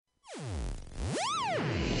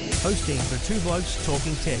Hosting for Two Blokes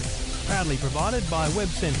Talking Tech. Proudly provided by Web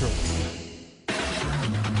Central.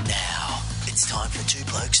 Now, it's time for Two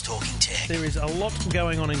Blokes Talking Tech. There is a lot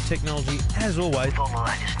going on in technology, as always. With all the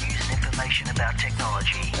latest news and information about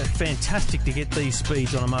technology. Fantastic to get these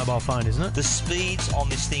speeds on a mobile phone, isn't it? The speeds on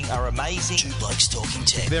this thing are amazing. Two Blokes Talking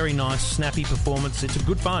Tech. Very nice, snappy performance. It's a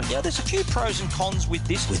good phone. Yeah, there's a few pros and cons with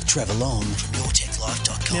this. With Trevor Long from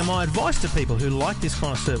yourtechlife.com. Now, my advice to people who like this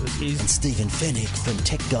kind of service is... And Stephen Fennick from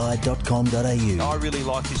techguide.com.au. I really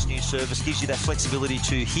like this new service. Gives you that flexibility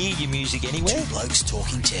to hear your music anywhere. Two Blokes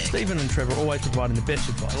Talking Tech. Stephen and Trevor always providing the best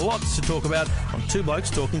advice. Lots to talk about on Two Blokes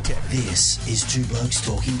Talking Tech. This is Two Blokes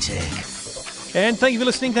Talking Tech. And thank you for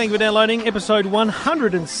listening. Thank you for downloading episode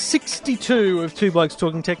 162 of Two Blokes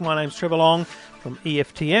Talking Tech. My name's Trevor Long from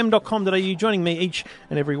EFTM.com.au. Joining me each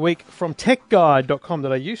and every week from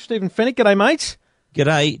techguide.com.au. Stephen Fennick. G'day, mate.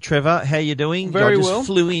 G'day, Trevor. How you doing? Very I just well.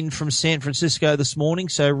 flew in from San Francisco this morning,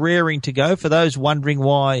 so raring to go. For those wondering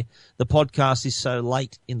why the podcast is so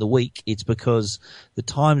late in the week, it's because the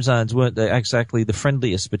time zones weren't exactly the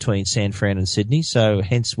friendliest between San Fran and Sydney, so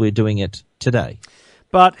hence we're doing it today.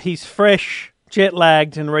 But he's fresh,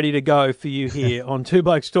 jet-lagged and ready to go for you here on Two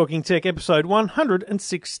Blokes Talking Tech, episode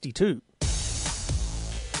 162.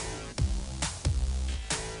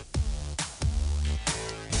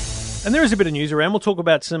 And there is a bit of news around. We'll talk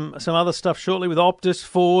about some other stuff shortly with Optus,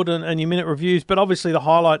 Ford, and your minute reviews. But obviously the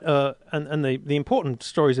highlight and the important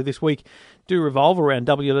stories of this week do revolve around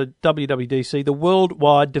WWDC, the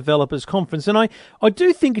Worldwide Developers Conference. And I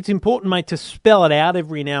do think it's important, mate, to spell it out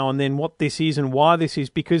every now and then what this is and why this is,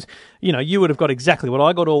 because, you know, you would have got exactly what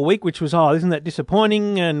I got all week, which was, isn't that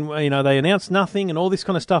disappointing? And, you know, they announced nothing and all this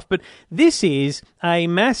kind of stuff. But this is a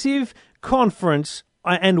massive conference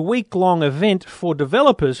and week-long event for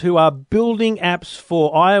developers who are building apps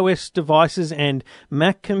for iOS devices and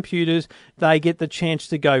Mac computers. They get the chance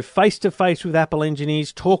to go face-to-face with Apple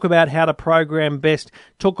engineers, talk about how to program best,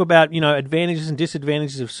 talk about, you know, advantages and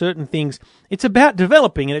disadvantages of certain things. It's about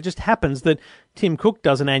developing, and it just happens that Tim Cook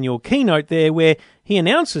does an annual keynote there where he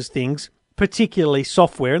announces things, particularly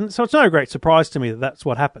software, and so it's no great surprise to me that that's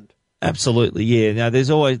what happened. Absolutely, yeah. Now, there's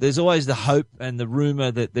always the hope and the rumor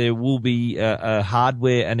that there will be a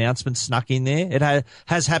hardware announcement snuck in there. It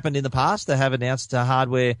has happened in the past. They have announced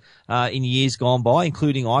hardware in years gone by,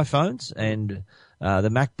 including iPhones and the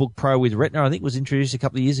MacBook Pro with Retina, I think, was introduced a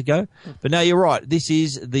couple of years ago. But no, you're right. This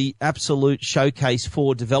is the absolute showcase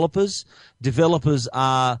for developers. Developers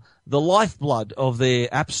are the lifeblood of their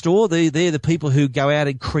app store. They're the people who go out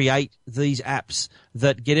and create these apps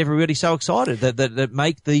that get everybody so excited, that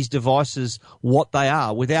make these devices what they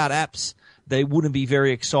are. Without apps, they wouldn't be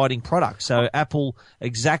very exciting products. So Apple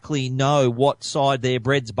exactly know what side their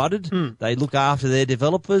bread's buttered. They look after their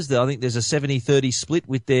developers. I think there's a 70-30 split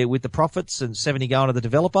with the profits and 70 going to the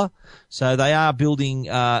developer. So they are building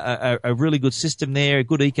a really good system there, a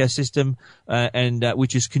good ecosystem, and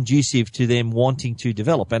which is conducive to them wanting to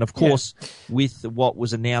develop. And of course, with what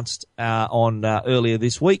was announced on earlier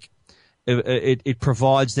this week, it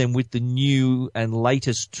provides them with the new and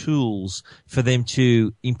latest tools for them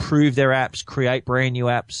to improve their apps, create brand new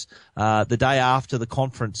apps. The day after the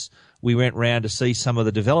conference, we went round to see some of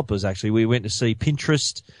the developers, actually. We went to see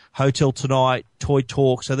Pinterest, Hotel Tonight, Toy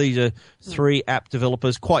Talk. So these are three app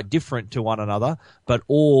developers, quite different to one another, but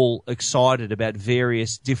all excited about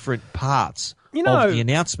various different parts of the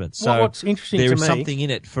announcement. So what's interesting to me, there is something in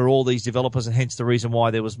it for all these developers, and hence the reason why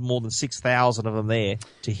there was more than 6,000 of them there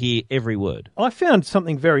to hear every word. I found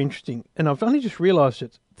something very interesting, and I've only just realised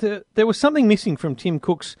it. There was something missing from Tim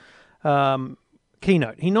Cook's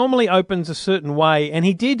keynote. He normally opens a certain way, and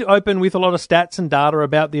he did open with a lot of stats and data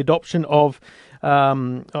about the adoption of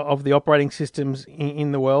the operating systems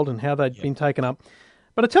in the world and how they'd been taken up.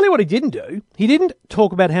 But I tell you what he didn't do. He didn't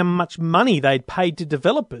talk about how much money they'd paid to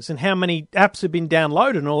developers and how many apps had been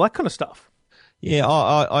downloaded and all that kind of stuff. Yeah,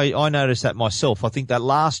 I noticed that myself. I think that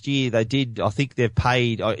last year they did, I think they've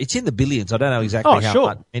paid, it's in the billions. I don't know exactly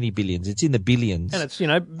how many billions. It's in the billions. And it's, you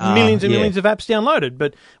know, millions and millions of apps downloaded,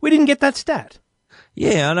 but we didn't get that stat.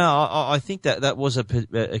 Yeah, I know. I think that was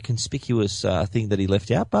a conspicuous thing that he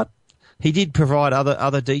left out, but he did provide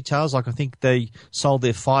other details. Like I think they sold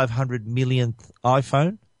their 500 millionth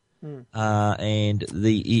iPhone. And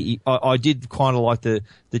I did kind of like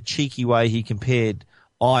the cheeky way he compared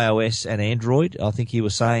iOS and Android. I think he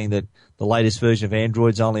was saying that the latest version of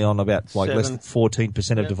Android's only on about less than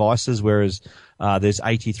 14% of devices, whereas there's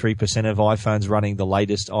 83% of iPhones running the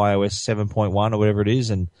latest iOS 7.1 or whatever it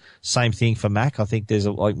is, and same thing for Mac. I think there's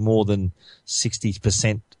more than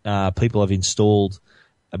 60% people have installed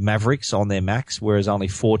Mavericks on their Macs, whereas only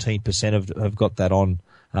 14% have got that on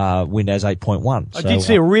Windows 8.1. I did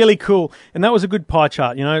see a really cool, and that was a good pie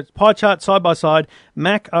chart. Pie chart side by side,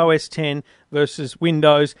 Mac OS 10 versus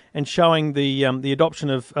Windows, and showing the adoption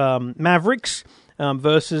of Mavericks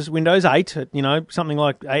versus Windows 8. Something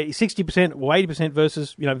like 60% or 80%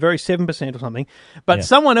 versus very 7% or something. But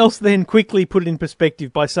someone else then quickly put it in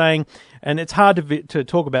perspective by saying, and it's hard to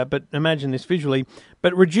talk about, but imagine this visually,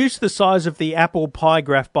 but reduce the size of the Apple pie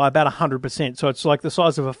graph by about 100%. So it's like the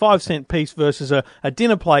size of a 5-cent piece versus a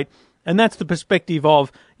dinner plate. And that's the perspective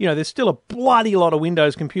of, there's still a bloody lot of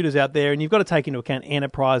Windows computers out there, and you've got to take into account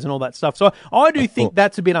enterprise and all that stuff. So I do think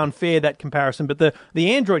that's a bit unfair, that comparison, but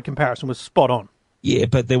the Android comparison was spot on. Yeah,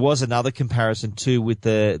 but there was another comparison too with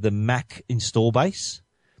the Mac install base.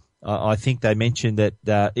 I think they mentioned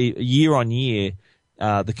that year on year,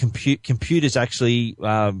 the computers actually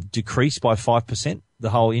decreased by 5%, the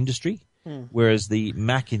whole industry, whereas the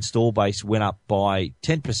Mac install base went up by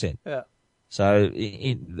 10%. Yeah. So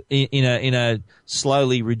in a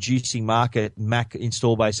slowly reducing market, Mac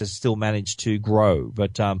install base has still managed to grow.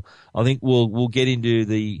 But I think we'll get into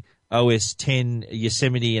the OS 10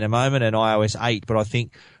 Yosemite in a moment and iOS 8. But I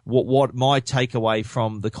think what my takeaway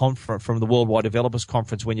from the conference, from the Worldwide Developers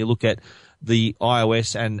Conference, when you look at the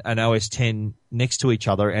iOS and OS 10 next to each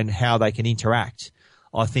other and how they can interact,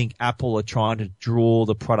 I think Apple are trying to draw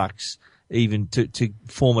the products even to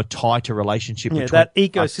form a tighter relationship. Yeah, that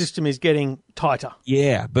ecosystem is getting tighter.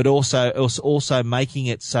 Yeah, but also making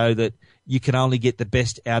it so that you can only get the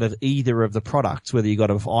best out of either of the products, whether you've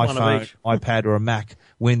got an iPhone, iPad, or a Mac,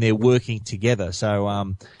 when they're working together.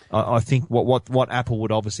 So I think what Apple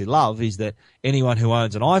would obviously love is that anyone who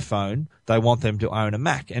owns an iPhone, they want them to own a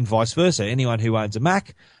Mac, and vice versa. Anyone who owns a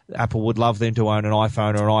Mac, Apple would love them to own an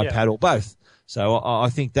iPhone or an iPad or both. So I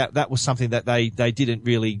think that was something that they didn't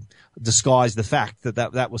really disguise the fact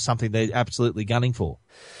that was something they're absolutely gunning for.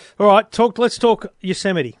 All right, let's talk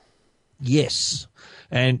Yosemite. Yes.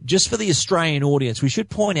 And just for the Australian audience, we should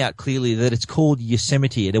point out clearly that it's called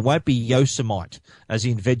Yosemite, and it won't be Yosemite, as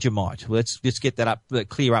in Vegemite. Let's just get that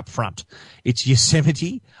clear up front. It's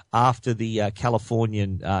Yosemite after the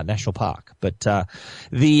Californian National Park. But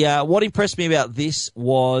what impressed me about this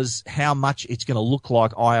was how much it's going to look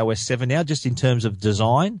like iOS 7 now, just in terms of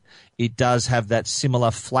design. It does have that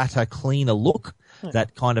similar, flatter, cleaner look,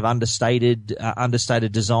 that kind of understated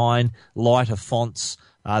design, lighter fonts.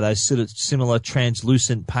 Those sort of similar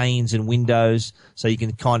translucent panes and windows, so you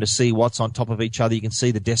can kind of see what's on top of each other. You can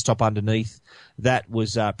see the desktop underneath. That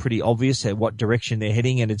was pretty obvious at what direction they're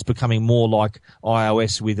heading, and it's becoming more like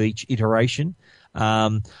iOS with each iteration.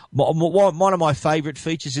 One of my favorite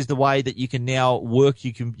features is the way that you can now work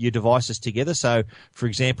your devices together. So, for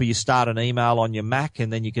example, you start an email on your Mac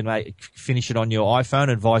and then you can finish it on your iPhone,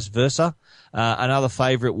 and vice versa. Another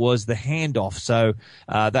favorite was the handoff. So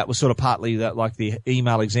that was sort of partly like the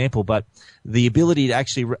email example, but the ability to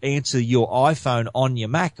actually answer your iPhone on your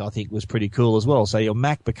Mac, I think, was pretty cool as well. So your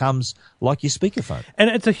Mac becomes like your speakerphone. And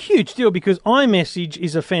it's a huge deal because iMessage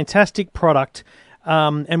is a fantastic product.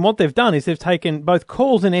 And what they've done is they've taken both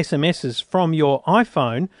calls and SMSs from your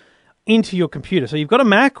iPhone into your computer. So you've got a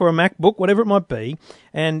Mac or a MacBook, whatever it might be,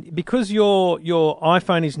 and because your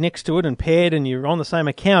iPhone is next to it and paired and you're on the same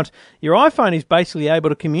account, your iPhone is basically able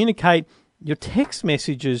to communicate your text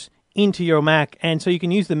messages into your Mac, and so you can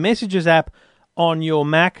use the Messages app on your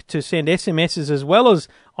Mac to send SMSs as well as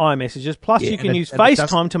iMessages, plus you can use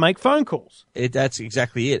FaceTime to make phone calls. That's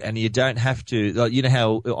exactly it, and you don't have to, you know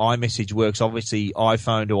how iMessage works, obviously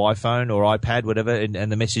iPhone to iPhone or iPad, whatever, and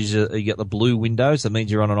the messages, you get the blue windows, that means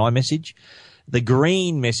you're on an iMessage. The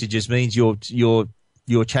green messages means you're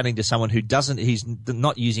chatting to someone he's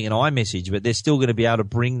not using an iMessage, but they're still going to be able to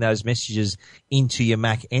bring those messages into your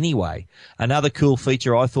Mac anyway. Another cool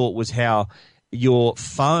feature I thought was how your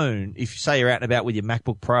phone, if you say you're out and about with your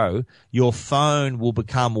MacBook Pro, your phone will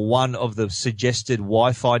become one of the suggested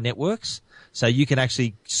Wi-Fi networks. So you can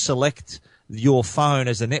actually select your phone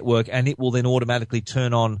as a network, and it will then automatically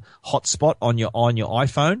turn on hotspot on your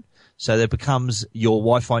iPhone. So that becomes your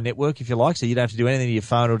Wi-Fi network, if you like. So you don't have to do anything to your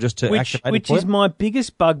phone or just to activate it. Which is my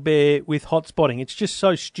biggest bugbear with hotspotting. It's just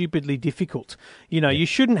so stupidly difficult. You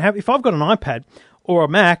shouldn't have, if I've got an iPad or a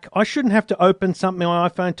Mac, I shouldn't have to open something on my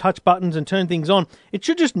iPhone, touch buttons and turn things on. It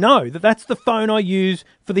should just know that that's the phone I use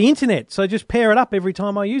for the internet. So just pair it up every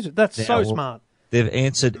time I use it. That's smart. they've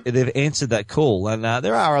answered that call. And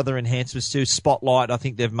there are other enhancements too. Spotlight, I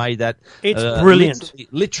think they've made that. It's brilliant.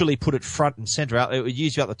 Literally put it front and center. It would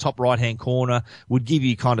use you at the top right-hand corner, would give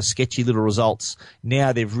you kind of sketchy little results.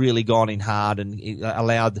 Now they've really gone in hard and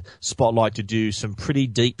allowed Spotlight to do some pretty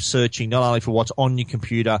deep searching, not only for what's on your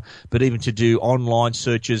computer, but even to do online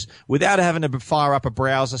searches without having to fire up a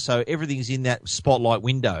browser. So everything's in that Spotlight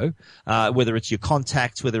window, whether it's your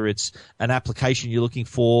contacts, whether it's an application you're looking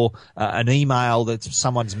for, an email that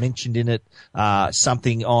someone's mentioned in it,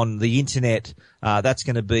 something on the internet. That's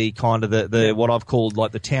going to be kind of the what I've called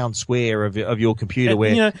like the town square of your computer,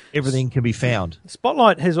 where everything can be found.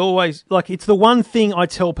 Spotlight has always, it's the one thing I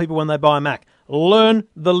tell people when they buy a Mac. Learn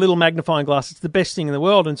the little magnifying glass. It's the best thing in the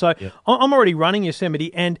world. And so I'm already running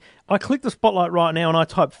Yosemite, and I click the Spotlight right now and I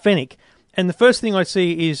type Fennec. And the first thing I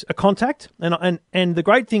see is a contact, and the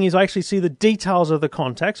great thing is I actually see the details of the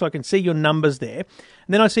contact, so I can see your numbers there.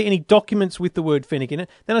 And then I see any documents with the word Fennec in it.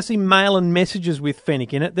 Then I see mail and messages with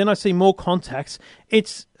Fennec in it. Then I see more contacts.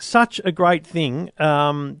 It's such a great thing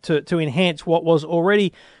to enhance what was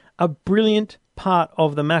already a brilliant part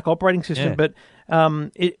of the Mac operating system. But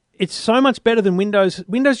it's so much better than Windows.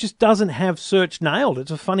 Windows just doesn't have search nailed.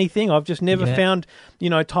 It's a funny thing. I've just never found,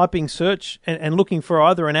 typing search and looking for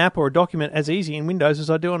either an app or a document as easy in Windows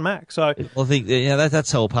as I do on Mac. So I think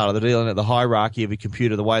that's the whole part of the deal, isn't it? The hierarchy of a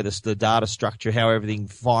computer, the way the data structure, how everything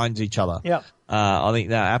finds each other. Yeah. I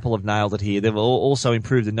think Apple have nailed it here. They've also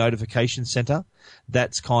improved the notification center.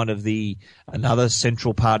 That's kind of another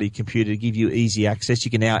central party computer to give you easy access.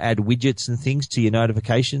 You can now add widgets and things to your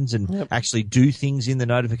notifications and actually do things in the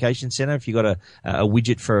notification center. If you've got a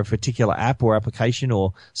widget for a particular app or application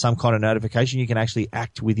or some kind of notification, you can actually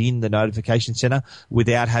act within the notification center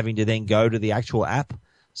without having to then go to the actual app.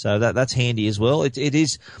 So that's handy as well.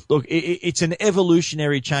 It's an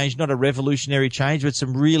evolutionary change, not a revolutionary change, but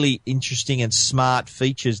some really interesting and smart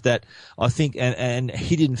features that I think and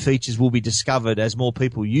hidden features will be discovered as more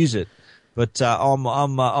people use it. But I'm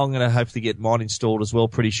going to hopefully get mine installed as well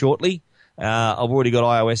pretty shortly. I've already got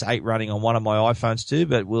iOS 8 running on one of my iPhones too,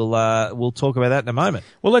 but we'll talk about that in a moment.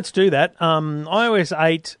 Well, let's do that. iOS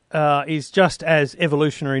 8 is just as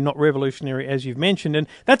evolutionary, not revolutionary, as you've mentioned, and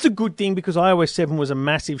that's a good thing because iOS 7 was a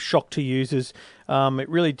massive shock to users. It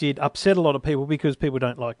really did upset a lot of people because people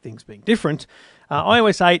don't like things being different.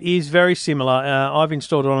 iOS 8 is very similar. I've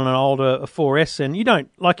installed it on an older 4S, and you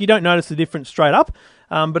don't notice the difference straight up.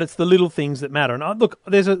 But it's the little things that matter. And look,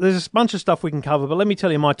 there's a bunch of stuff we can cover, but let me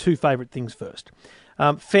tell you my two favourite things first.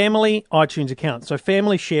 Family iTunes accounts. So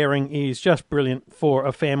family sharing is just brilliant for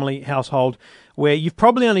a family household where you've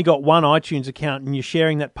probably only got one iTunes account and you're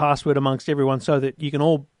sharing that password amongst everyone so that you can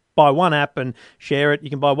all buy one app and share it. You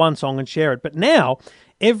can buy one song and share it. But now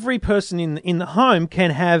every person in the home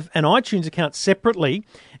can have an iTunes account separately,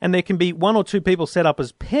 and there can be one or two people set up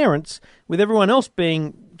as parents, with everyone else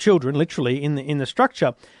being children, literally in the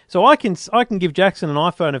structure. So I can give Jackson an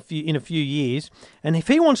iPhone in a few years, and if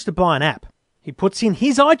he wants to buy an app, he puts in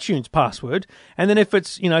his iTunes password, and then if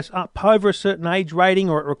it's up over a certain age rating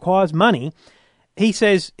or it requires money, it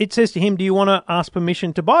says to him, "Do you want to ask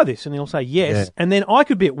permission to buy this?" And he'll say yes. Yeah. And then I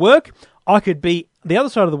could be at work, I could be the other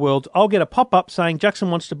side of the world. I'll get a pop-up saying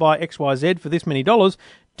Jackson wants to buy XYZ for this many dollars.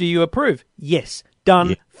 Do you approve? Yes.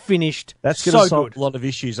 Done. Finished. That's going to solve a lot of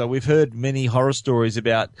issues. We've heard many horror stories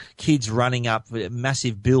about kids running up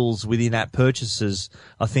massive bills with in-app purchases.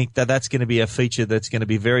 I think that's going to be a feature that's going to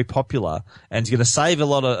be very popular and it's going to save a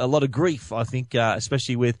lot of grief, I think,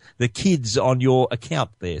 especially with the kids on your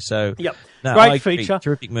account there. So, great feature.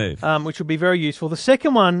 Terrific move. Which will be very useful. The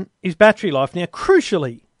second one is battery life. Now,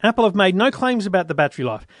 crucially, Apple have made no claims about the battery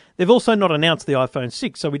life. They've also not announced the iPhone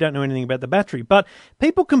 6, so we don't know anything about the battery. But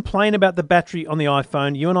people complain about the battery on the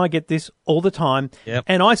iPhone. You and I get this all the time. Yep.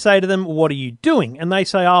 And I say to them, "What are you doing?" And they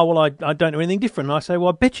say, "Oh, well, I don't know anything different." And I say, "Well,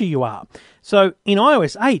 I bet you are." So in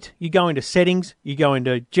iOS 8, you go into settings, you go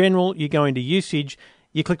into general, you go into usage,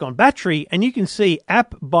 you click on battery, and you can see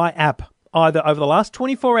app by app, either over the last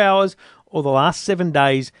 24 hours or the last 7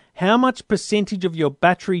 days, how much percentage of your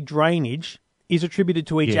battery drainage is attributed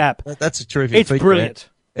to each app. That's a terrific feature. It's brilliant.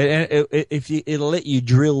 And it'll let you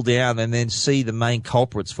drill down and then see the main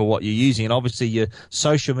culprits for what you're using. And obviously your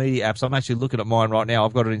social media apps, I'm actually looking at mine right now.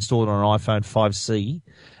 I've got it installed on an iPhone 5C,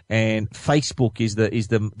 and Facebook is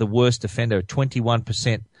the worst offender,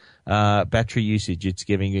 21%. Battery usage it's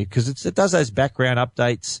giving you because it does those background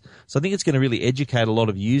updates. So I think it's going to really educate a lot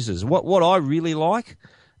of users. What I really like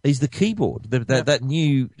is the keyboard, that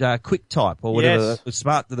new QuickType or whatever,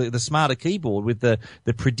 the smarter keyboard with the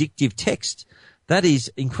predictive text. That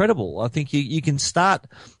is incredible. I think you can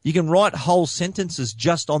write whole sentences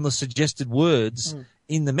just on the suggested words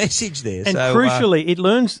in the message there. And so, crucially,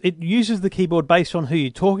 it uses the keyboard based on who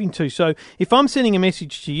you're talking to. So if I'm sending a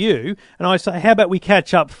message to you and I say, how about we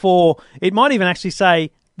catch up for, it might even actually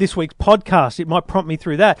say, this week's podcast, it might prompt me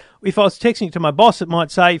through that. If I was texting it to my boss, it might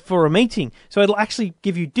say for a meeting. So it'll actually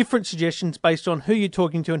give you different suggestions based on who you're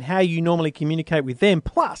talking to and how you normally communicate with them.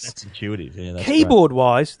 Plus, that's intuitive. Yeah, that's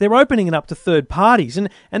keyboard-wise, they're opening it up to third parties.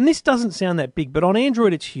 And this doesn't sound that big, but on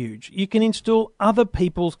Android it's huge. You can install other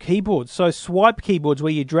people's keyboards. So swipe keyboards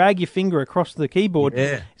where you drag your finger across the keyboard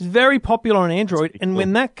is very popular on Android. And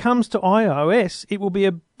when that comes to iOS, it will be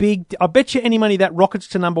a big... I bet you any money that rockets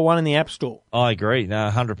to number one in the App Store. I agree. No,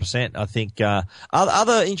 100%. I think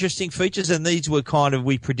other interesting features, and these were kind of,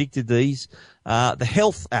 we predicted these, the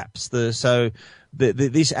health apps.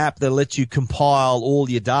 This app that lets you compile all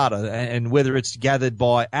your data, and whether it's gathered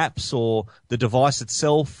by apps or the device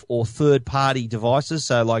itself or third-party devices,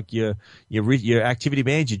 so like your activity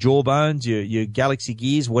bands, your Jawbones, your Galaxy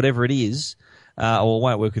Gears, whatever it is. Or it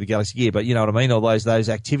won't work with the Galaxy Gear, but you know what I mean, all those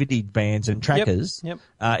activity bands and trackers. Yep.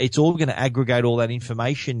 It's all going to aggregate all that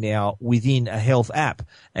information now within a health app,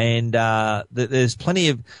 and there's plenty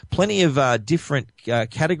of different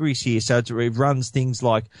categories here. So it runs things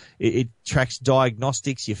like it tracks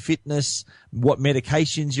diagnostics, your fitness, what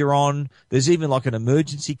medications you're on. There's even like an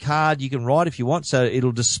emergency card you can write if you want, so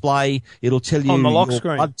it'll tell you on the lock your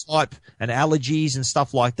screen, blood type and allergies and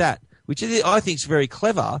stuff like that, which I think is very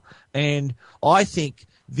clever, and I think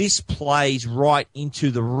this plays right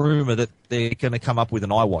into the rumor that they're going to come up with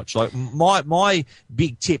an iWatch. Like my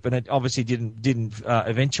big tip, and it obviously didn't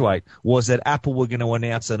eventuate, was that Apple were going to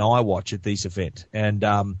announce an iWatch at this event, and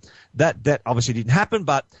that obviously didn't happen.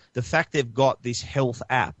 But the fact they've got this health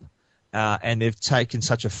app and they've taken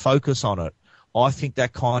such a focus on it, I think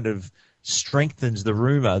that kind of strengthens the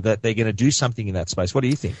rumor that they're going to do something in that space. What do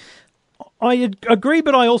you think? I agree,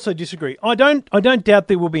 but I also disagree. I don't doubt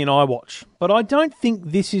there will be an iWatch, but I don't think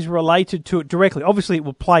this is related to it directly. Obviously, it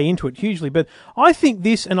will play into it hugely, but I think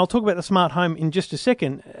this, and I'll talk about the smart home in just a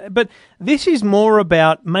second, but this is more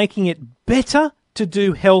about making it better to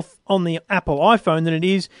do health on the Apple iPhone than it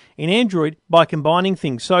is in Android by combining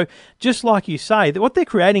things. So just like you say, that what they're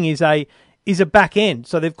creating is a back end.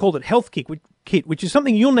 So they've called it Health Kit, which is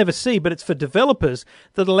something you'll never see, but it's for developers,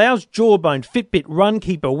 that allows Jawbone, Fitbit,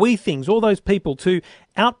 Runkeeper, WeThings, all those people to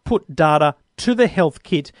output data to the Health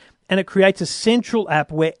Kit, and it creates a central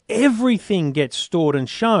app where everything gets stored and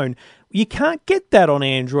shown. You can't get that on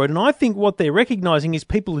Android, and I think what they're recognizing is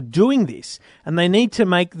people are doing this, and they need to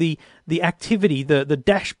make the activity, the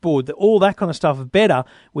dashboard, all that kind of stuff better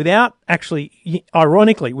without actually,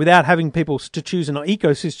 ironically, without having people to choose an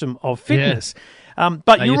ecosystem of fitness. Yeah.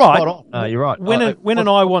 But no, you're right. You're right. When an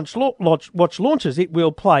iWatch launches, it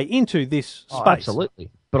will play into this space.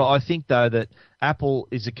 Absolutely. But I think, though, that Apple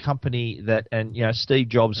is a company that, and Steve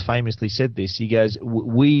Jobs famously said this. He goes,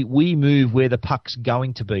 "We move where the puck's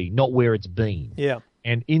going to be, not where it's been." Yeah.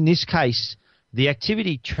 And in this case, the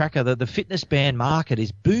activity tracker, the fitness band market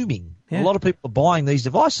is booming. Yeah. A lot of people are buying these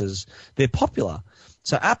devices. They're popular.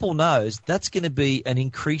 So Apple knows that's going to be an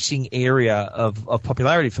increasing area of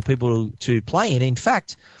popularity for people to play in. In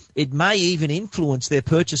fact, it may even influence their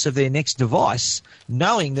purchase of their next device,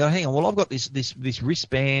 knowing that, hang on, well, I've got this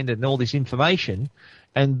wristband and all this information,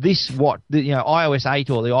 and iOS 8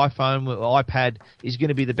 or the iPhone or iPad is going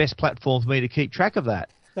to be the best platform for me to keep track of that.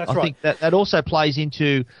 I think that also plays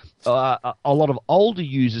into a lot of older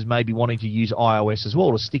users maybe wanting to use iOS as well,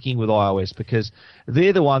 or sticking with iOS, because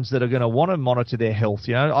they're the ones that are going to want to monitor their health.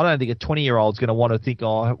 I don't think a 20-year-old's going to want to think,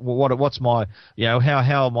 what's my,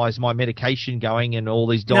 is my medication going and all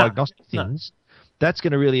these diagnostic things. That's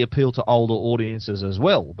going to really appeal to older audiences as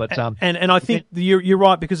well. But and I think you're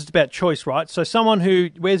right, because it's about choice, right? So someone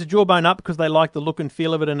who wears a Jawbone up because they like the look and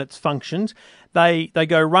feel of it and its functions, they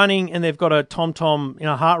go running and they've got a TomTom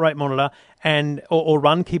heart rate monitor or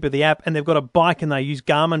Runkeeper, the app, and they've got a bike and they use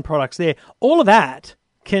Garmin products there. All of that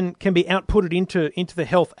can be outputted into the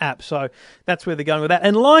health app. So that's where they're going with that.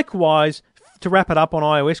 And likewise, to wrap it up on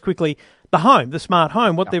iOS quickly, the smart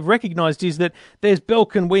home, what they've recognized is that there's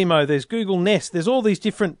Belkin Wemo, there's Google Nest, there's all these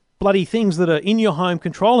different bloody things that are in your home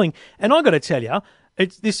controlling. And I've got to tell you,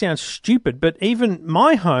 this sounds stupid, but even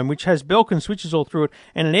my home, which has Belkin switches all through it,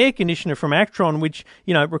 and an air conditioner from Actron, which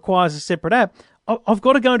requires a separate app, I've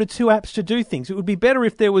got to go into two apps to do things. It would be better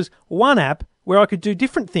if there was one app where I could do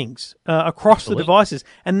different things across the devices,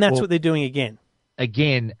 and that's what they're doing again.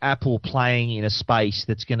 Again, Apple playing in a space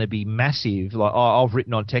that's going to be massive. Like I've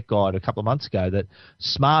written on Tech Guide a couple of months ago that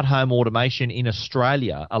smart home automation in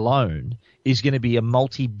Australia alone is going to be a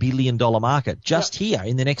multi-billion-dollar market just here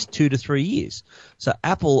in the next 2 to 3 years. So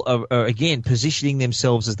Apple are again positioning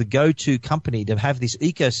themselves as the go-to company to have this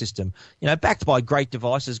ecosystem, backed by great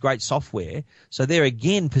devices, great software. So they're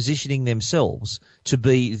again positioning themselves to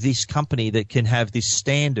be this company that can have this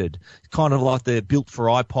standard, kind of like the built for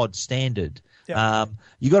iPod standard. Yeah.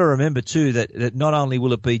 You got to remember too that not only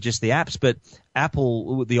will it be just the apps, but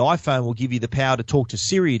Apple, the iPhone will give you the power to talk to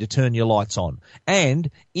Siri to turn your lights on. And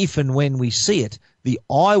if and when we see it, the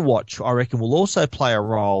iWatch, I reckon, will also play a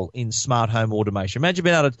role in smart home automation. Imagine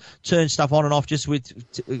being able to turn stuff on and off just with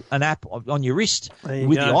an app on your wrist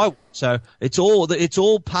with the iWatch. So it's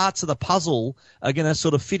all parts of the puzzle are going to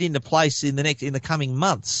sort of fit into place in the coming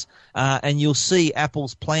months, and you'll see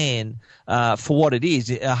Apple's plan for what it is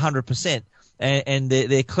 100%. And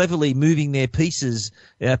they're cleverly moving their pieces,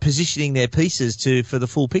 positioning their pieces for the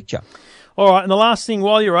full picture. All right, and the last thing,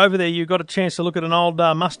 while you're over there, you got a chance to look at an old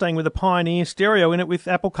Mustang with a Pioneer stereo in it with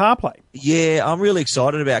Apple CarPlay. Yeah, I'm really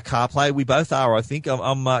excited about CarPlay. We both are, I think.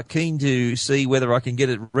 I'm keen to see whether I can get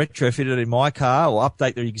it retrofitted in my car or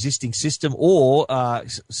update the existing system or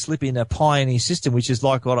slip in a Pioneer system, which is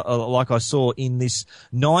like I saw in this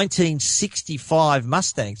 1965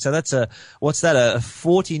 Mustang. So that's a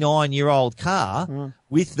 49-year-old car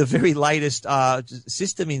with the very latest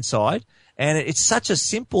system inside. And it's such a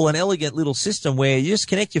simple and elegant little system where you just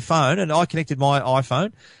connect your phone, and I connected my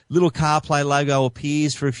iPhone. Little CarPlay logo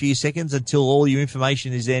appears for a few seconds until all your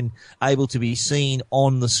information is then able to be seen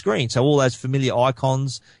on the screen. So all those familiar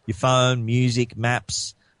icons, your phone, music,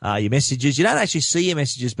 maps, your messages. You don't actually see your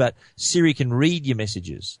messages, but Siri can read your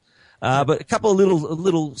messages. But a couple of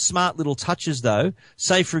little smart little touches though.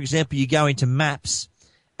 Say, for example, you go into Maps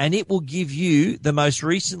and it will give you the most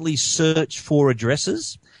recently searched for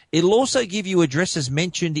addresses. It'll also give you addresses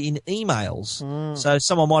mentioned in emails. So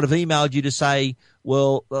someone might have emailed you to say,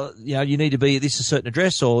 well, you need to be at this a certain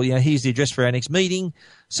address, or, here's the address for our next meeting.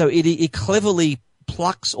 So it cleverly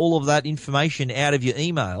plucks all of that information out of your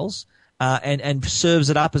emails, and serves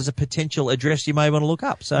it up as a potential address you may want to look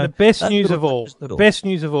up. So the best news of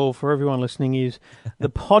all for everyone listening is the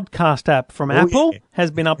podcast app from Apple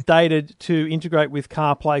has been updated to integrate with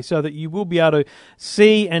CarPlay so that you will be able to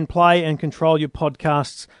see and play and control your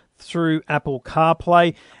podcasts through Apple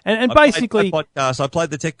CarPlay. And basically... I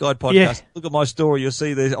played the Tech Guide podcast. Yeah. Look at my story. You'll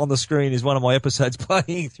see there on the screen is one of my episodes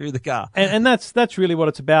playing through the car. And that's really what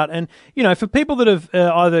it's about. And, for people that have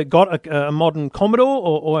either got a modern Commodore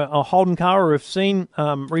or a Holden car, or have seen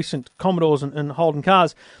recent Commodores and Holden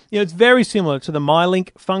cars, it's very similar to the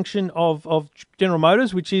MyLink function of General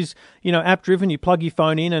Motors, which is, app-driven. You plug your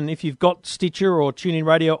phone in, and if you've got Stitcher or TuneIn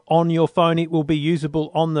Radio on your phone, it will be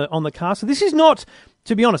usable on the car. So this is not...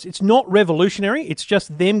 To be honest, it's not revolutionary. It's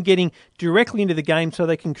just them getting directly into the game so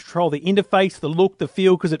they can control the interface, the look, the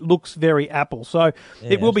feel, because it looks very Apple. So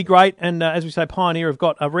it will be great. And as we say, Pioneer have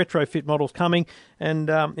got retrofit models coming. And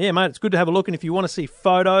mate, it's good to have a look. And if you want to see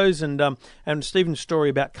photos and Stephen's story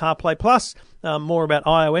about CarPlay, plus more about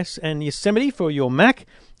iOS and Yosemite for your Mac,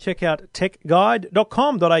 check out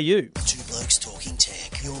techguide.com.au. Two Blokes Talking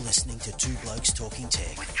Tech. You're listening to Two Blokes Talking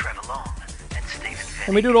Tech with Trevor Long.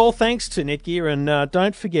 And we do it all thanks to Netgear, and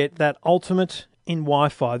don't forget that ultimate in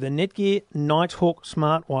Wi-Fi, the Netgear Nighthawk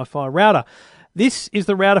Smart Wi-Fi router. This is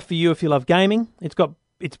the router for you if you love gaming.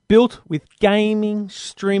 It's built with gaming,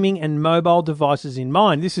 streaming, and mobile devices in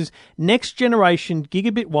mind. This is next generation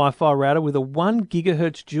gigabit Wi-Fi router with a 1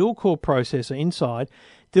 gigahertz dual-core processor inside,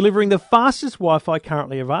 delivering the fastest Wi-Fi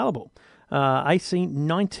currently available, AC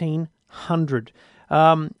 1900.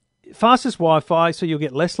 Fastest Wi-Fi, so you'll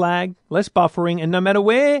get less lag, less buffering, and no matter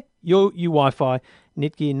where your Wi-Fi,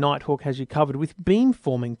 Netgear Nighthawk has you covered with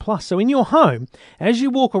beamforming plus. So in your home, as you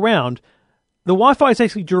walk around, the Wi-Fi is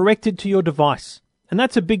actually directed to your device. And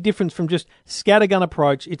that's a big difference from just scattergun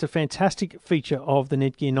approach. It's a fantastic feature of the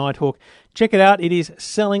Netgear Nighthawk. Check it out. It is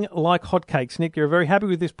selling like hotcakes. Netgear are very happy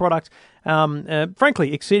with this product,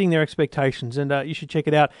 frankly, exceeding their expectations. And you should check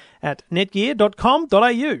it out at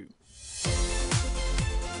netgear.com.au.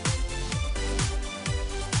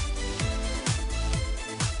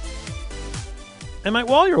 And, mate,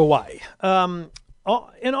 while you're away, and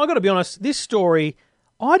I've got to be honest, this story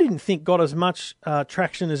I didn't think got as much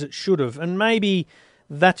traction as it should have. And maybe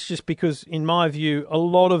that's just because, in my view, a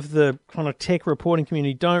lot of the kind of tech reporting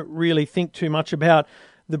community don't really think too much about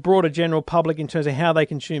the broader general public in terms of how they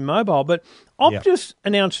consume mobile. But Optus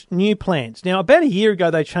announced new plans. Now, about a year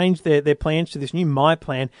ago, they changed their plans to this new My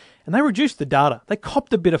Plan, and they reduced the data. They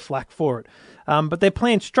copped a bit of flack for it. But their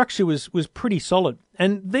plan structure was pretty solid.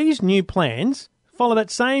 And these new plans follow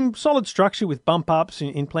that same solid structure with bump ups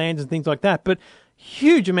in plans and things like that. But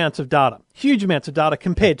huge amounts of data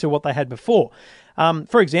compared to what they had before.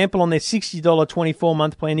 For example, on their $60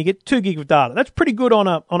 24-month plan, you get 2 gig of data. That's pretty good on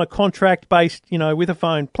a contract-based, with a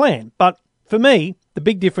phone plan. But for me, the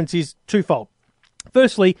big difference is twofold.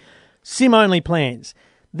 Firstly, SIM-only plans.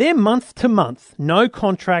 Their month-to-month,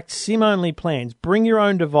 no-contract SIM-only plans, bring your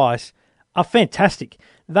own device, are fantastic.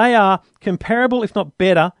 They are comparable, if not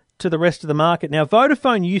better, to the rest of the market. Now,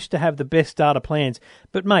 Vodafone used to have the best data plans,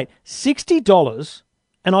 but mate, $60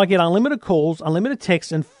 and I get unlimited calls, unlimited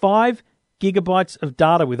texts, and 5 gigabytes of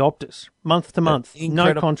data with Optus, month to month,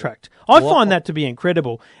 no contract. I find that to be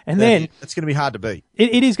incredible. And then it's going to be hard to beat.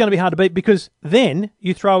 It is going to be hard to beat because then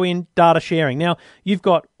you throw in data sharing. Now, you've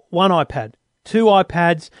got one iPad, 2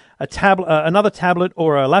 iPads, a tablet, another tablet,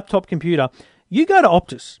 or a laptop computer. You go to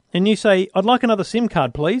Optus and you say, I'd like another SIM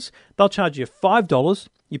card, please. They'll charge you $5.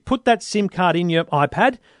 You put that SIM card in your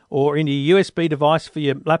iPad or in your USB device for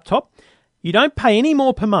your laptop. You don't pay any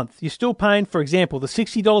more per month. You're still paying, for example, the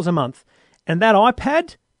 $60 a month. And that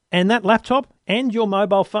iPad and that laptop and your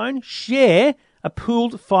mobile phone share a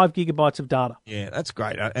pooled 5 gigabytes of data. Yeah, that's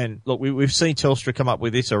great. And look, we've seen Telstra come up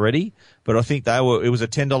with this already, but I think it was a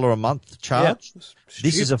 $10 a month charge. Yeah,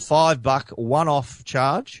 this is a $5 one-off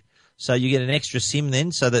charge. So you get an extra SIM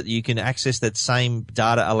then so that you can access that same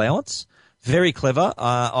data allowance. Very clever.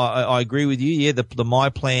 I agree with you. Yeah, the My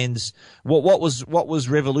Plans. What was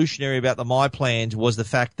revolutionary about the My Plans was the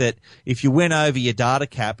fact that if you went over your data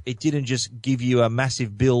cap, it didn't just give you a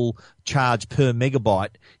massive bill charge per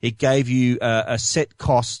megabyte. It gave you a set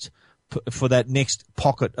cost for that next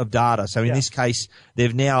pocket of data. So in this case,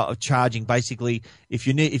 they're now charging basically if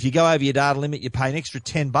you go over your data limit, you pay an extra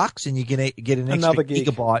 $10 and you get an extra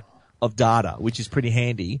gigabyte of data, which is pretty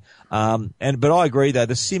handy. But I agree though,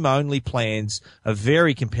 the SIM only plans are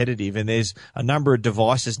very competitive and there's a number of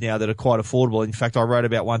devices now that are quite affordable. In fact, I wrote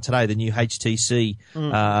about one today, the new HTC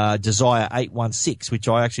Desire 816, which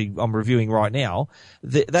I'm reviewing right now.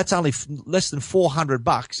 That's only less than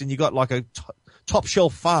 $400 and you got like a top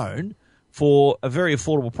shelf phone for a very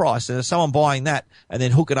affordable price. And if someone buying that and then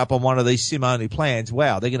hook it up on one of these SIM only plans,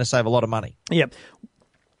 wow, they're going to save a lot of money. Yeah.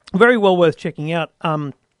 Very well worth checking out.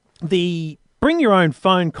 The bring your own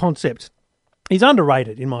phone concept is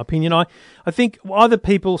underrated, in my opinion. I think either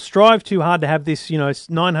people strive too hard to have this,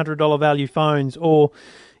 $900 value phones, or,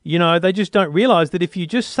 they just don't realise that if you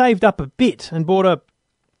just saved up a bit and bought a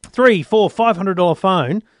 $300, $400, $500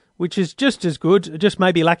 phone, which is just as good, just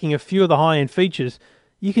maybe lacking a few of the high-end features,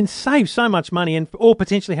 you can save so much money or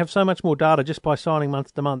potentially have so much more data just by signing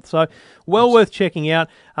month to month. So well worth checking out.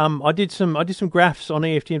 I did some graphs on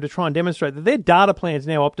EFTM to try and demonstrate that their data plans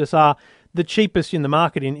now, Optus, are the cheapest in the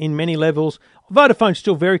market in many levels. Vodafone's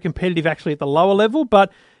still very competitive actually at the lower level,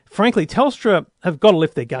 but frankly, Telstra have got to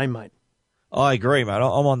lift their game, mate. I agree, mate.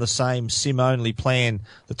 I'm on the same SIM-only plan,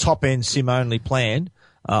 the top-end SIM-only plan.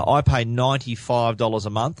 I pay $95 a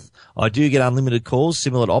month. I do get unlimited calls,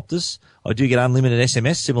 similar to Optus. I do get unlimited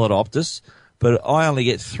SMS, similar to Optus. But I only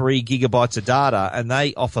get 3 gigabytes of data, and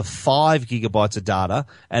they offer 5 gigabytes of data,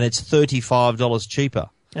 and it's $35 cheaper.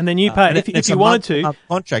 And then you pay, if you wanted to.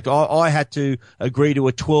 Contract. I had to agree to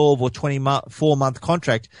a 12 or 24-month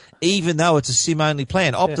contract, even though it's a SIM-only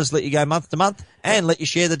plan. Optus let you go month to month and let you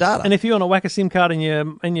share the data. And if you want to whack a SIM card in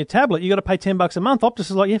your tablet, you got to pay $10 a month. Optus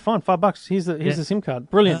is like, yeah, fine, $5. Here's the SIM card.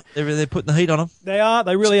 Brilliant. They're putting the heat on them. They are.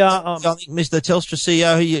 They really are. I think Mr. Telstra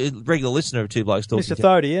CEO, who you regular listener of Two Blokes Talking Mr.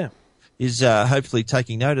 Thodey, yeah, is hopefully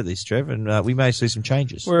taking note of this, Trev, and we may see some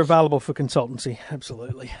changes. We're available for consultancy,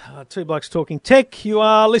 absolutely. Two Blokes Talking Tech. You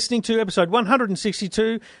are listening to episode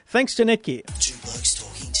 162, thanks to Netgear. Two Blokes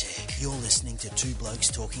Talking Tech. You're listening to Two Blokes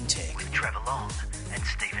Talking Tech with Trevor Long and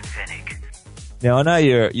Stephen Fennick. Now, I know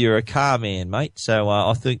you're a car man, mate, so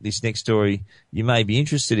I think this next story you may be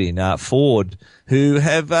interested in. Ford, who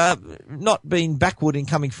have not been backward in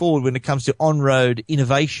coming forward when it comes to on-road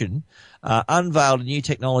innovation, unveiled a new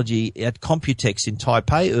technology at Computex in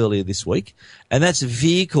Taipei earlier this week, and that's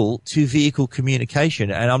vehicle-to-vehicle communication.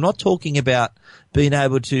 And I'm not talking about being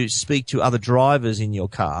able to speak to other drivers in your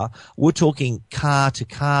car. We're talking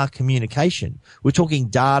car-to-car communication. We're talking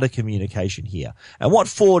data communication here. And what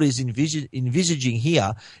Ford is envisaging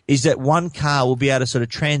here is that one car will be able to sort of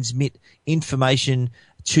transmit information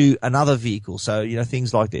to another vehicle. So,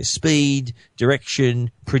 things like their speed,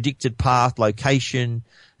 direction, predicted path, location,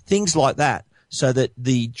 things like that, so that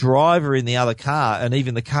the driver in the other car and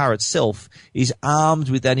even the car itself is armed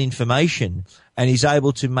with that information and is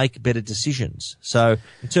able to make better decisions. So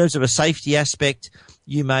in terms of a safety aspect,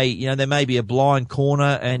 there may be a blind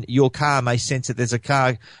corner and your car may sense that there's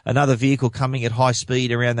another vehicle coming at high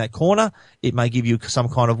speed around that corner. It may give you some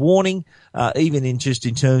kind of warning. Even in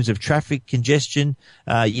terms of traffic congestion,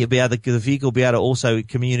 the vehicle will be able to also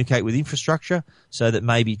communicate with infrastructure so that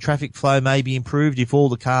maybe traffic flow may be improved if all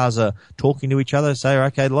the cars are talking to each other. Say,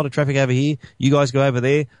 okay, a lot of traffic over here. You guys go over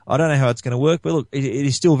there. I don't know how it's going to work, but look, it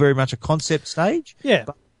is still very much a concept stage. Yeah.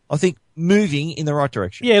 But I think moving in the right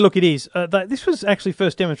direction. Yeah, look, it is. This was actually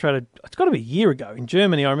first demonstrated, it's got to be a year ago in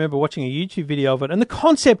Germany. I remember watching a YouTube video of it, and the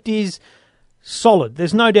concept is solid.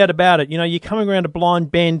 There's no doubt about it. You're coming around a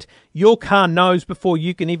blind bend. Your car knows before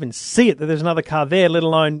you can even see it that there's another car there, let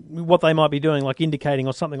alone what they might be doing, like indicating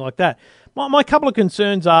or something like that. My couple of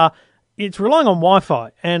concerns are it's relying on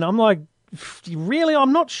Wi-Fi, and I'm like, really?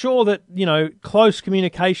 I'm not sure that, close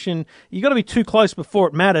communication, you got to be too close before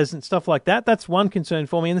it matters and stuff like that. That's one concern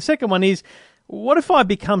for me. And the second one is, what if I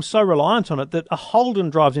become so reliant on it that a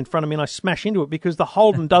Holden drives in front of me and I smash into it because the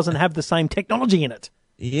Holden doesn't have the same technology in it?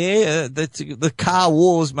 Yeah, the car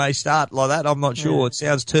wars may start like that. I'm not sure. Yeah. It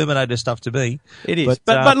sounds Terminator stuff to me. It is.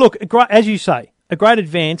 But look, as you say, a great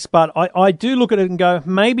advance, but I do look at it and go,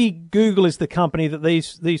 maybe Google is the company that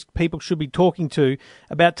these people should be talking to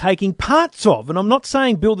about taking parts of. And I'm not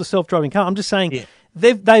saying build a self-driving car. I'm just saying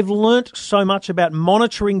they've learnt so much about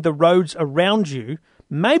monitoring the roads around you.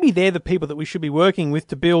 Maybe they're the people that we should be working with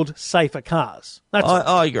to build safer cars.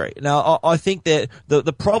 I agree. Now, I think that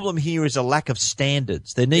the problem here is a lack of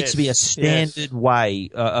standards. There needs to be a standard way,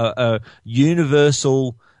 a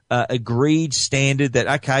universal agreed standard that,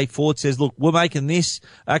 okay, Ford says, look, we're making this.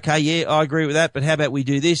 Okay, yeah, I agree with that, but how about we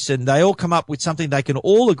do this? And they all come up with something they can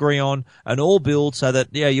all agree on and all build so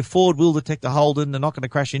that, your Ford will detect a Holden. They're not going to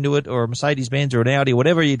crash into it, or a Mercedes-Benz or an Audi,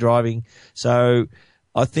 whatever you're driving. So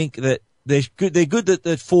I think that they're good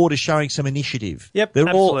that Ford is showing some initiative. Yep,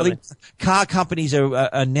 absolutely. I think car companies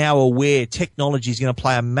are now aware technology is going to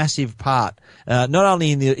play a massive part, not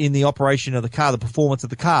only in the operation of the car, the performance of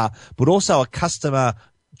the car, but also a customer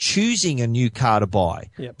choosing a new car to buy.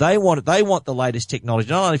 Yep. They want the latest technology,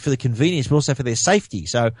 not only for the convenience, but also for their safety.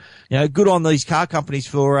 So, good on these car companies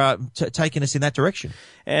for taking us in that direction.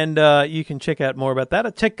 And you can check out more about that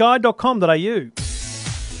at techguide.com.au.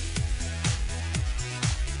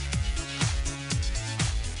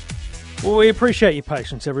 Well, we appreciate your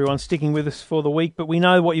patience, everyone, sticking with us for the week, but we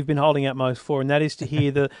know what you've been holding out most for, and that is to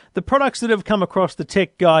hear the products that have come across the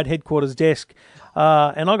Tech Guide headquarters desk.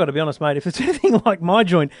 And I've got to be honest, mate, if it's anything like my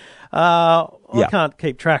joint, I can't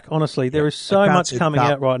keep track, honestly. There is so much coming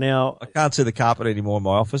out right now. I can't see the carpet anymore in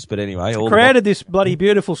my office, but anyway. I created this bloody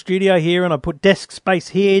beautiful studio here, and I put desk space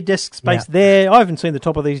here, desk space there. I haven't seen the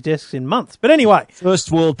top of these desks in months. But anyway.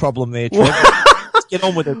 First world problem there, Trev. Let's get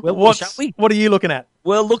on with it, shall we? What are you looking at?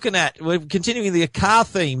 We're continuing the car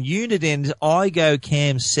theme, Unidens iGo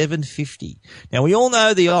Cam 750. Now, we all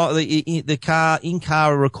know the car,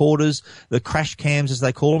 in-car recorders, the crash cams as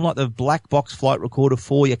they call them, like the black box flight recorder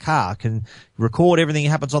for your car, can record everything that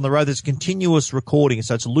happens on the road. There's continuous recording,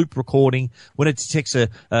 so it's loop recording. When it detects a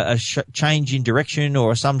change in direction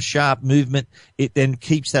or some sharp movement, it then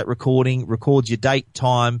keeps that recording, records your date,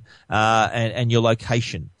 time, and your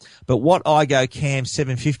location. But what iGo Cam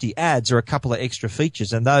 750 adds are a couple of extra features,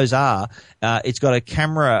 and those are it's got a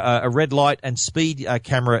camera, a red light and speed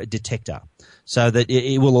camera detector, so that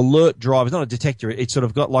it will alert drivers. Not a detector, it's sort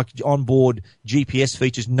of got like onboard GPS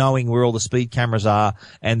features, knowing where all the speed cameras are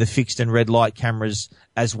and the fixed and red light cameras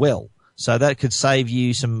as well. So that could save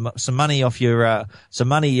you some money off your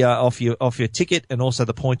ticket, and also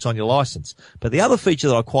the points on your license. But the other feature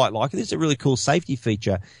that I quite like, and this is a really cool safety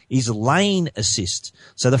feature, is lane assist.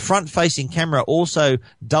 So the front-facing camera also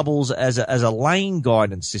doubles as a lane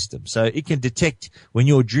guidance system. So it can detect when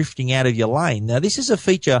you're drifting out of your lane. Now, this is a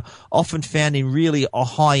feature often found in really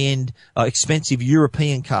high-end, expensive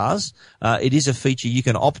European cars. It is a feature you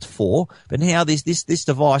can opt for. But now this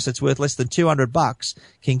device that's worth less than $200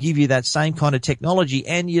 can give you that same kind of technology.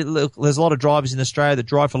 And there's a lot of drivers in Australia that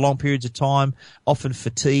drive for long periods of time, often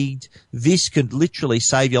fatigued. This could literally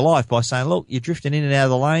save your life by saying, look, you're drifting in and out of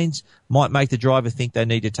the lanes, might make the driver think they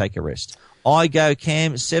need to take a rest. iGo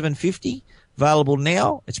Cam 750, available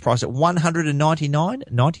now. It's priced at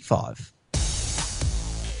 $199.95.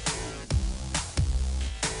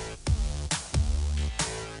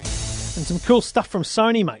 And some cool stuff from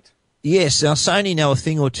Sony, mate. Yes, now Sony know a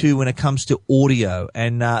thing or two when it comes to audio,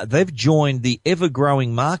 and they've joined the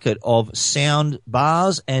ever-growing market of sound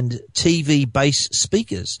bars and TV-based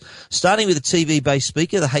speakers. Starting with a TV-based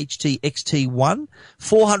speaker, the HT XT1,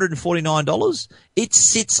 $449. it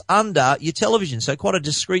sits under your television. So quite a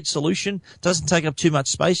discreet solution. Doesn't take up too much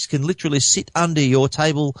space. Can literally sit under your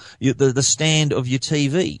table, the stand of your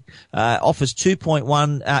TV. Offers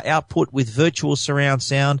 2.1 output with virtual surround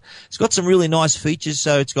sound. It's got some really nice features.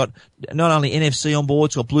 So it's got not only NFC on board,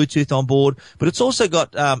 it's got Bluetooth on board, but it's also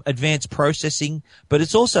got advanced processing. But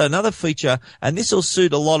it's also another feature, and this will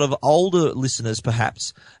suit a lot of older listeners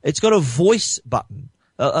perhaps. It's got a voice button.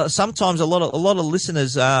 Sometimes a lot of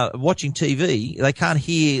listeners watching TV, they can't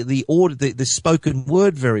hear the spoken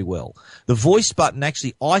word very well. The voice button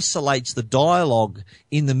actually isolates the dialogue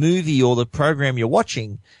in the movie or the program you're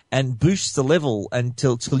watching and boosts the level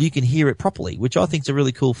until you can hear it properly, which I think is a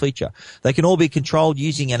really cool feature. They can all be controlled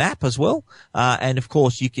using an app as well, and of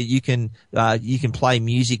course you can play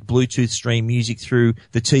music, Bluetooth stream music through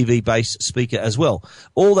the TV-based speaker as well.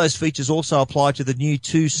 All those features also apply to the new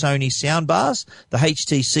two Sony soundbars, the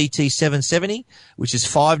HT-CT770, which is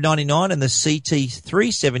 $599, and the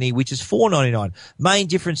CT370, which is $499. Main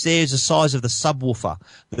difference there is the size of the subwoofer.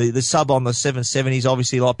 The sub on the 770 is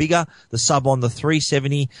obviously a lot bigger. The sub on the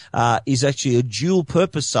 370 is actually a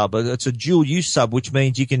dual-purpose sub. It's a dual-use sub, which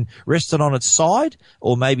means you can rest it on its side,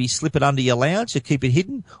 or maybe slip it under your lounge to keep it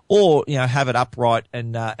hidden, or have it upright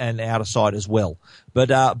and out of sight as well.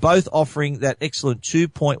 But both offering that excellent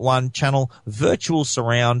 2.1 channel virtual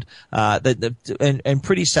surround and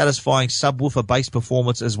pretty satisfying subwoofer bass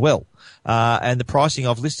performance as well. And the pricing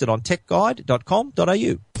I've listed on techguide.com.au.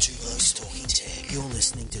 Two Blokes Talking Tech. You're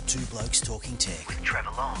listening to Two Blokes Talking Tech with Trevor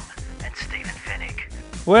Long and Stephen Fennick.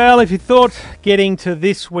 Well, if you thought getting to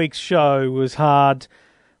this week's show was hard,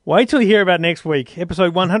 wait till you hear about next week.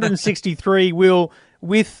 Episode 163 will,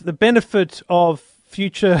 with the benefit of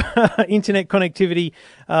future internet connectivity,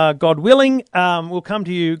 God willing, will come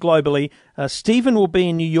to you globally. Stephen will be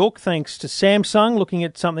in New York thanks to Samsung, looking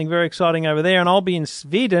at something very exciting over there, and I'll be in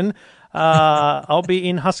Sweden. I'll be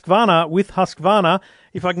in Husqvarna with Husqvarna.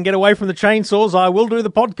 If I can get away from the chainsaws, I will do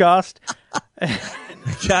the podcast.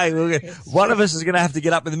 Okay, one of us is going to have to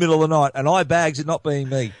get up in the middle of the night, and I bags it not being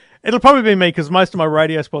me. It'll probably be me because most of my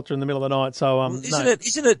radio spots are in the middle of the night. So,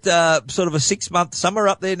 isn't it sort of a 6-month summer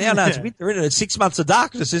up there now? No, it's winter, isn't it? It's 6 months of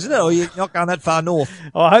darkness, isn't it? Or you're not going that far north?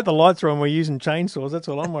 Oh, I hope the lights are on. We're using chainsaws. That's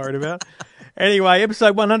all I'm worried about. Anyway,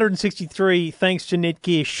 episode 163, thanks to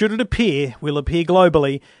Netgear, should it appear, will appear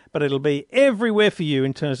globally, but it'll be everywhere for you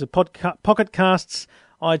in terms of Pocket Casts,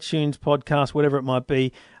 iTunes, podcast, whatever it might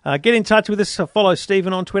be. Get in touch with us. Follow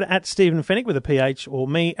Stephen on Twitter at Stephen Fennick with a PH, or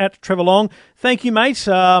me at Trevor Long. Thank you, mate.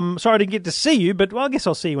 Sorry I didn't get to see you, but I guess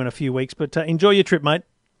I'll see you in a few weeks. But enjoy your trip, mate.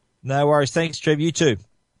 No worries. Thanks, Trev. You too.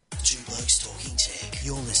 Two Blokes Talking Tech.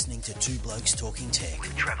 You're listening to Two Blokes Talking Tech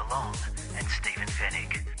with Trevor Long and Stephen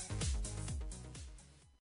Fennick.